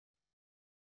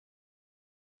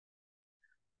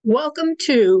Welcome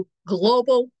to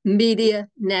Global Media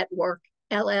Network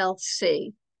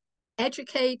LLC.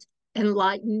 Educate,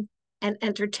 enlighten, and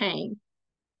entertain.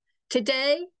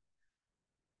 Today,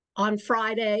 on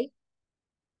Friday,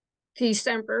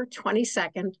 December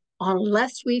 22nd, on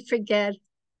Lest We Forget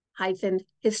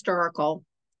Historical,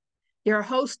 your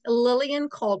host, Lillian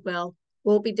Caldwell,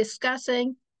 will be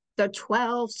discussing the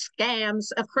 12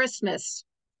 scams of Christmas.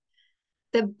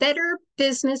 The Better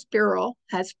Business Bureau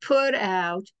has put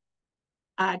out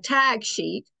a tag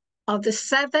sheet of the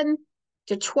 7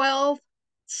 to 12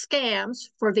 scams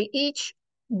for each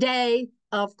day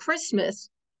of Christmas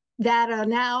that are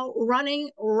now running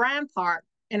rampart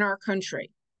in our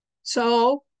country.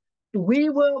 So we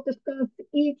will discuss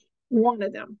each one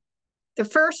of them. The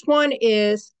first one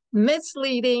is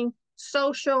misleading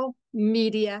social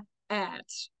media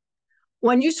ads.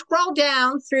 When you scroll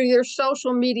down through your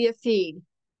social media feed,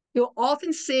 you'll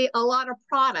often see a lot of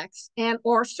products and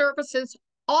or services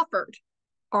offered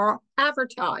or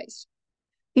advertised.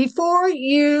 Before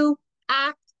you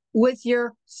act with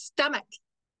your stomach,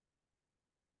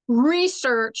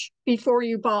 research before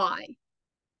you buy.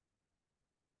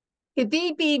 The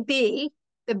BBB,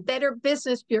 the Better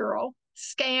Business Bureau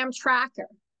Scam Tracker,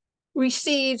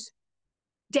 receives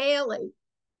daily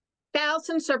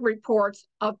thousands of reports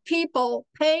of people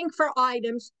paying for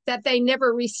items that they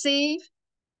never receive,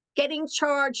 getting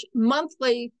charged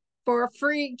monthly for a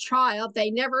free trial they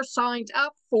never signed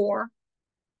up for,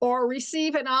 or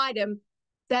receive an item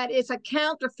that is a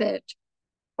counterfeit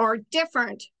or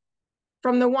different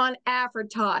from the one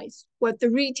advertised, what the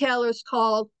retailers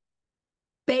call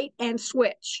bait and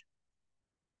switch.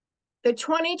 The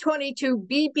 2022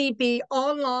 BBB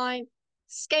Online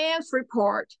Scams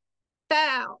Report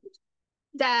found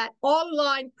that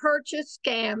online purchase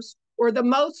scams were the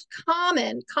most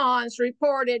common cons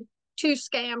reported to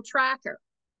Scam Tracker.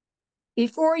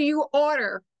 Before you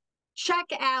order, check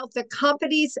out the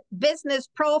company's business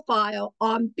profile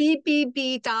on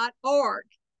bbb.org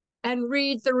and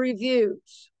read the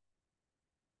reviews.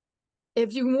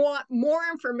 If you want more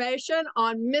information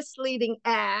on misleading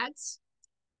ads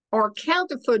or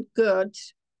counterfeit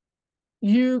goods,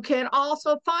 you can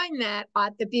also find that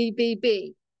at the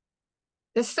BBB.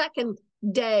 The second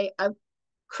day of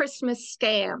Christmas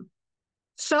scam,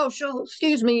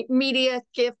 media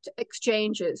gift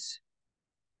exchanges.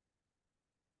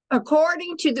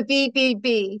 According to the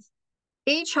BBB,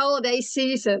 each holiday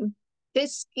season,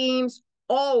 this scheme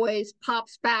always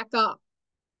pops back up.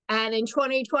 And in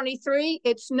 2023,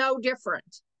 it's no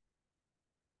different.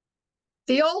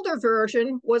 The older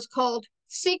version was called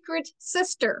Secret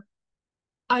Sister.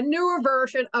 A newer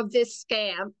version of this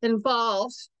scam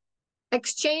involves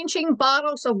exchanging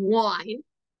bottles of wine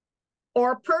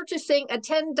or purchasing a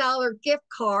 $10 gift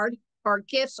card or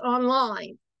gifts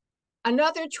online.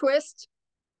 Another twist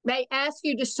may ask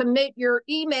you to submit your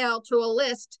email to a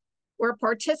list where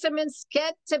participants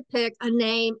get to pick a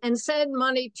name and send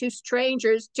money to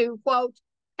strangers to, quote,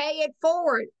 pay it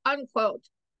forward, unquote.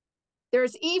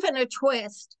 There's even a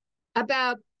twist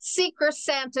about Secret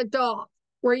Santa Dog,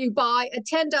 where you buy a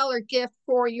 $10 gift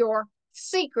for your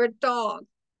secret dog.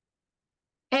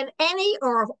 In any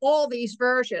or of all these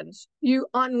versions, you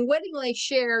unwittingly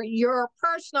share your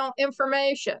personal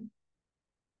information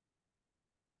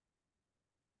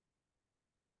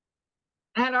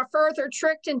and are further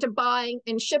tricked into buying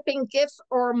and shipping gifts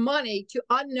or money to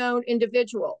unknown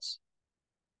individuals.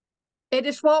 It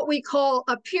is what we call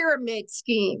a pyramid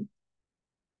scheme,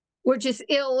 which is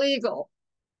illegal.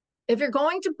 If you're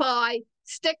going to buy,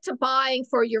 stick to buying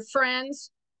for your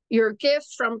friends, your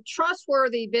gifts from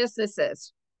trustworthy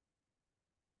businesses.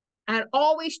 And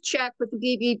always check with the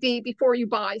BBB before you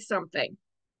buy something.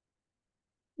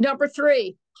 Number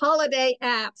 3, holiday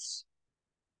apps.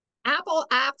 Apple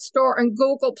App Store and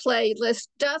Google Play list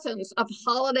dozens of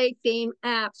holiday-themed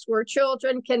apps where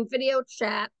children can video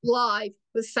chat live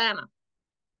with Santa.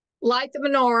 Light the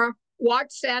menorah, watch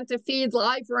Santa feed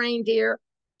live reindeer,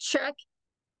 check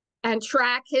and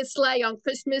track his sleigh on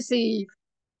Christmas Eve,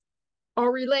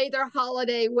 or relay their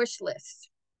holiday wish list.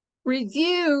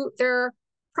 Review their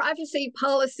privacy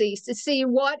policies to see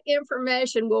what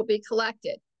information will be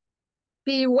collected.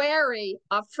 Be wary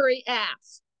of free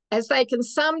apps, as they can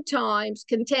sometimes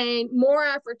contain more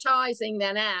advertising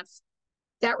than apps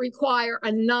that require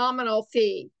a nominal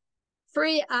fee.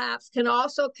 Free apps can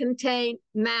also contain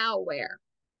malware.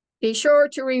 Be sure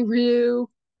to review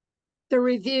the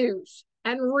reviews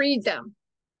and read them.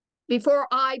 Before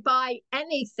I buy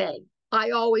anything,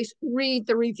 I always read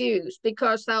the reviews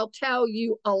because they'll tell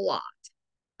you a lot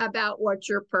about what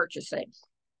you're purchasing.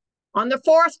 On the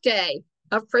 4th day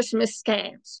of Christmas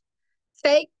scams,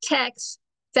 fake texts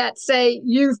that say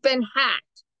you've been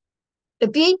hacked. The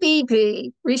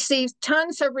BBB receives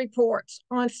tons of reports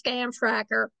on Scam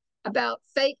Tracker about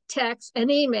fake texts and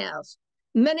emails,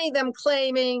 many of them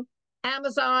claiming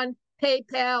Amazon,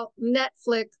 PayPal,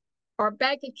 Netflix, or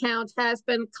bank accounts has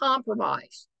been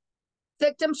compromised.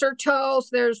 Victims are told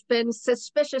there's been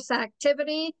suspicious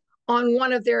activity on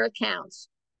one of their accounts,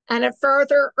 and it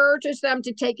further urges them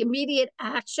to take immediate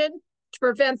action to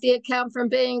prevent the account from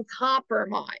being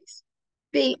compromised.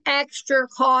 Be extra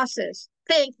cautious.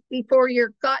 Think before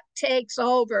your gut takes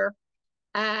over,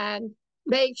 and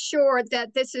make sure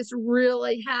that this is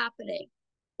really happening.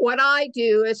 What I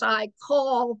do is I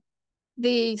call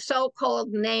the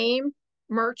so-called name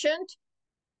merchant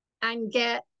and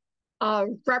get a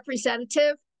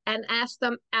representative and ask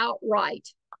them outright,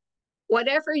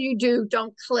 whatever you do,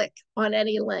 don't click on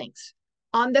any links.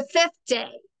 On the 5th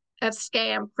day of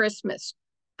Scam Christmas,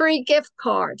 free gift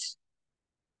cards.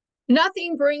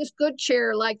 Nothing brings good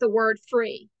cheer like the word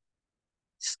free.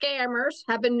 Scammers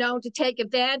have been known to take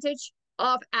advantage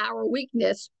of our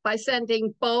weakness by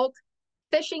sending bulk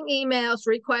phishing emails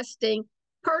requesting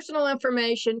personal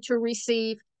information to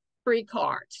receive free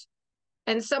cards.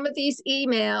 And some of these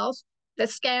emails, the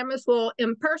scammers will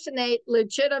impersonate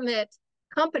legitimate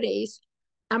companies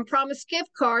and promise gift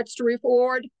cards to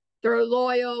reward their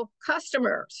loyal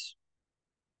customers.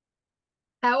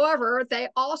 However, they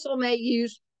also may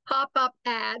use pop-up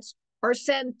ads or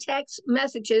send text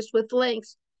messages with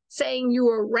links saying you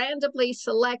were randomly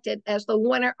selected as the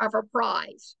winner of a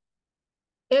prize.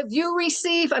 If you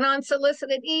receive an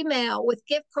unsolicited email with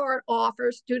gift card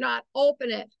offers, do not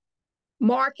open it.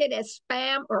 Mark it as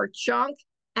spam or junk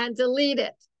and delete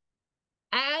it.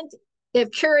 And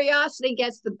if curiosity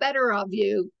gets the better of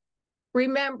you,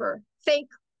 remember, think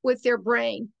with your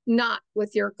brain, not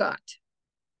with your gut.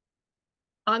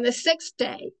 On the 6th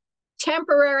day,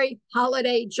 temporary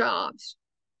holiday jobs.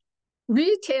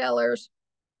 Retailers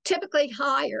typically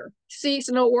hire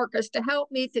seasonal workers to help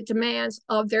meet the demands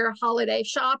of their holiday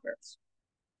shoppers.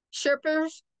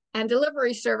 Shippers and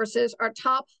delivery services are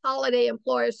top holiday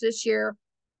employers this year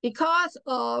because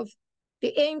of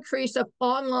the increase of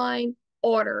online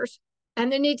orders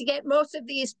and the need to get most of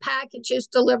these packages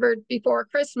delivered before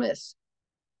Christmas.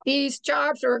 These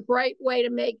jobs are a great way to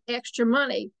make extra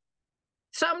money,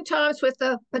 sometimes with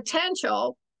the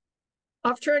potential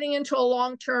of turning into a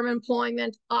long-term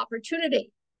employment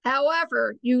opportunity.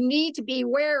 However, you need to be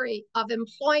wary of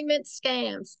employment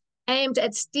scams aimed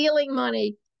at stealing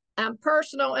money and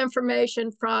personal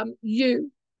information from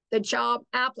you, the job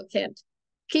applicant.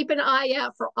 Keep an eye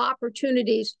out for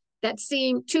opportunities that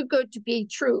seem too good to be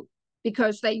true,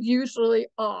 because they usually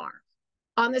are.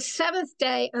 On the 7th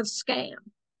day of scam,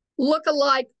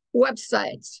 look-alike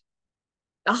websites.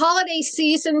 The holiday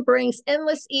season brings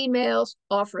endless emails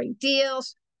offering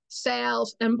deals,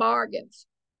 sales, and bargains.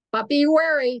 But be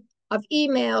wary of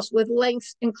emails with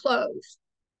links enclosed.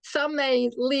 Some may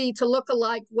lead to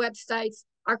look-alike websites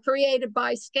are created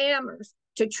by scammers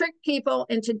to trick people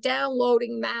into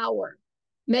downloading malware,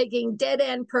 making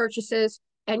dead-end purchases,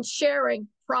 and sharing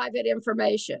private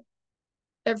information.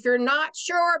 If you're not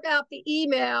sure about the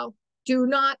email, do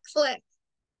not click.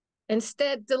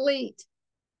 Instead, delete.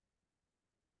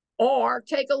 Or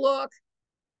take a look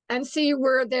and see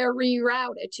where they're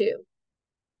rerouted to.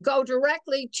 Go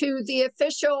directly to the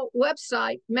official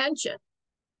website mentioned.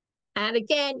 And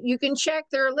again, you can check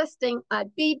their listing at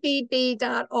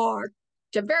bbb.org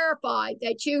to verify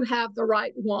that you have the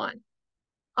right one.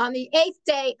 On the 8th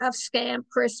day of Scam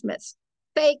Christmas,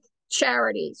 fake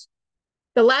charities.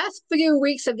 The last few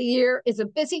weeks of the year is a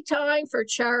busy time for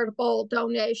charitable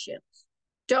donations.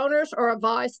 Donors are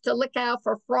advised to look out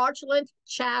for fraudulent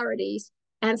charities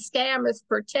and scammers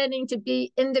pretending to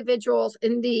be individuals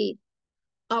in need.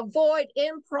 Avoid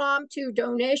impromptu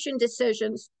donation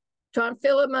decisions to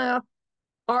unfamiliar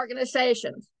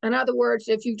organizations. In other words,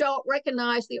 if you don't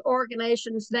recognize the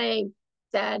organization's name,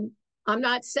 then I'm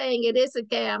not saying it is a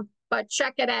scam, but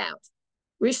check it out.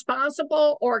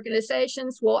 Responsible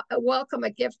organizations will welcome a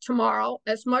gift tomorrow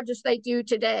as much as they do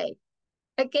today.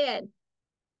 Again,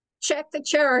 check the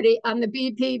charity on the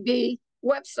BBB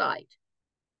website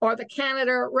or the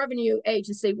Canada Revenue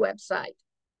Agency website.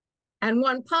 And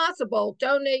when possible,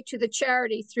 donate to the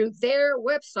charity through their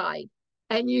website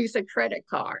and use a credit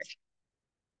card.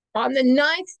 On the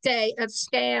 9th day of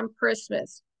Scam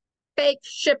Christmas, fake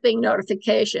shipping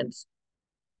notifications.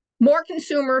 More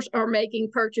consumers are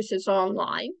making purchases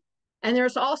online, and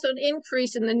there's also an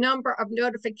increase in the number of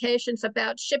notifications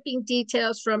about shipping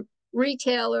details from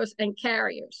retailers and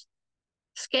carriers.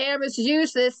 Scammers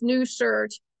use this new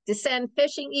surge to send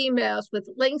phishing emails with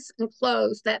links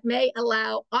enclosed that may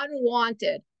allow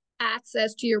unwanted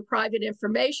access to your private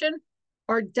information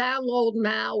or download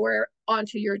malware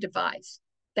onto your device.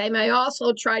 They may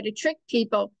also try to trick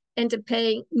people into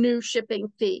paying new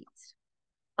shipping fees.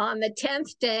 On the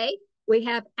 10th day, we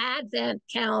have Advent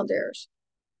calendars.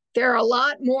 There are a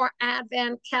lot more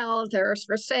Advent calendars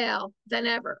for sale than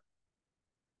ever.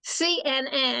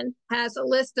 CNN has a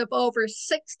list of over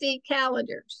 60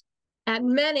 calendars,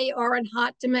 and many are in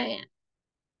hot demand.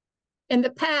 In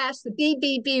the past, the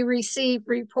BBB received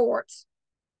reports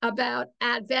about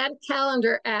Advent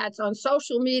calendar ads on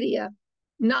social media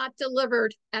not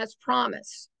delivered as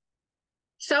promised.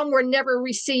 Some were never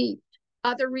received.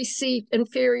 Others received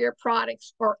inferior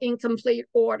products or incomplete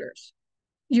orders.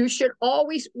 You should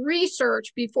always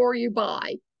research before you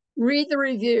buy, read the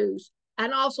reviews,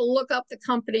 and also look up the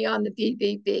company on the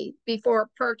BBB before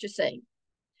purchasing.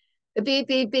 The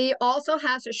BBB also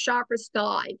has a shopper's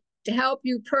guide to help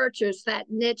you purchase that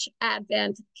niche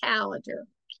Advent calendar.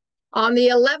 On the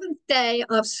 11th day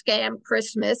of Scam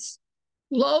Christmas,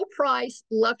 low-price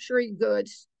luxury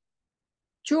goods,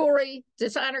 jewelry,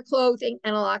 designer clothing,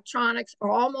 and electronics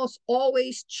are almost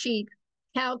always cheap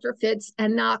counterfeits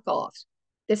and knockoffs.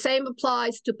 The same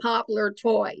applies to popular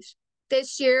toys.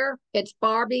 This year, it's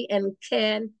Barbie and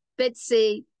Ken,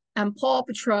 Bitsy, and Paw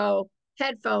Patrol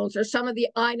headphones are some of the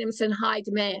items in high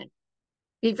demand.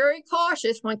 Be very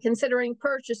cautious when considering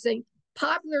purchasing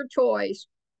popular toys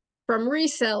from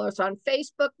resellers on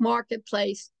Facebook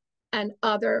Marketplace and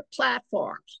other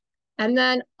platforms. And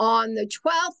then on the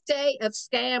 12th day of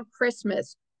Scam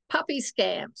Christmas, puppy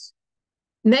scams.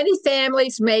 Many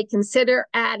families may consider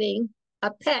adding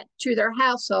a pet to their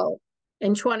household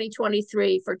in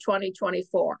 2023 for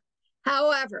 2024.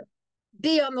 However,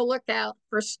 be on the lookout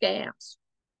for scams.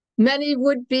 Many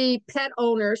would-be pet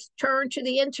owners turn to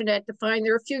the internet to find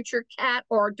their future cat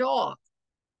or dog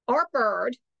or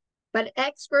bird, but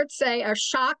experts say a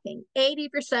shocking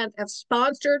 80% of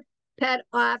sponsored pet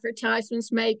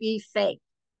advertisements may be fake.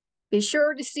 Be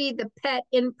sure to see the pet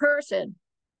in person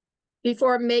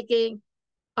before making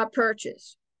a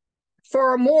purchase.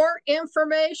 For more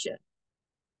information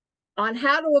on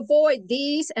how to avoid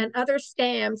these and other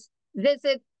scams,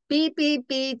 visit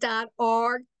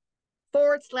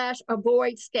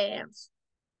bbb.org/avoid scams.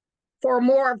 For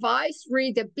more advice,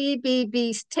 read the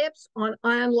BBB's tips on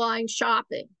online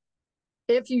shopping.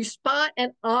 If you spot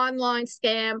an online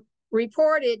scam,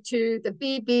 report it to the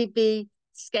BBB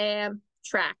Scam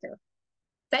Tracker.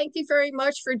 Thank you very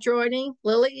much for joining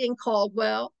Lillian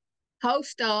Caldwell,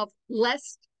 host of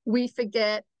Lest We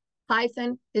Forget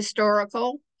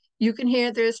Historical. You can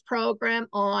hear this program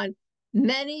on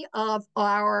many of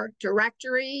our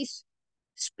directories,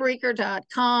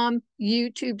 Spreaker.com,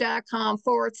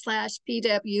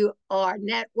 YouTube.com/PWR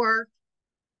Network,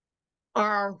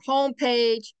 our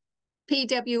homepage,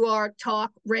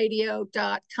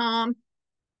 PWRTalkRadio.com.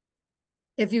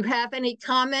 If you have any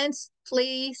comments,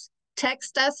 please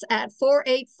text us at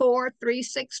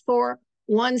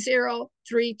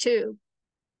 484-364-1032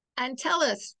 and tell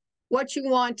us what you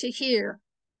want to hear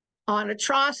on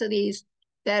atrocities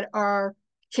that are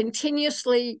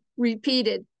continuously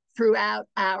repeated throughout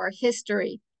our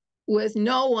history with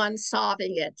no one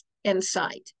solving it in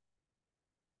sight.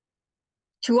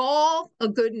 To all, a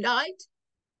good night,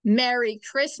 Merry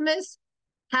Christmas,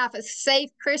 have a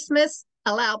safe Christmas,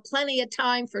 allow plenty of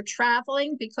time for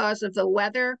traveling because of the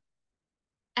weather,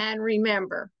 and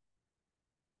remember,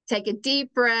 take a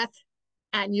deep breath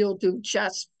and you'll do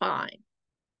just fine.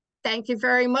 Thank you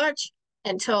very much.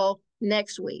 Until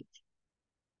next week.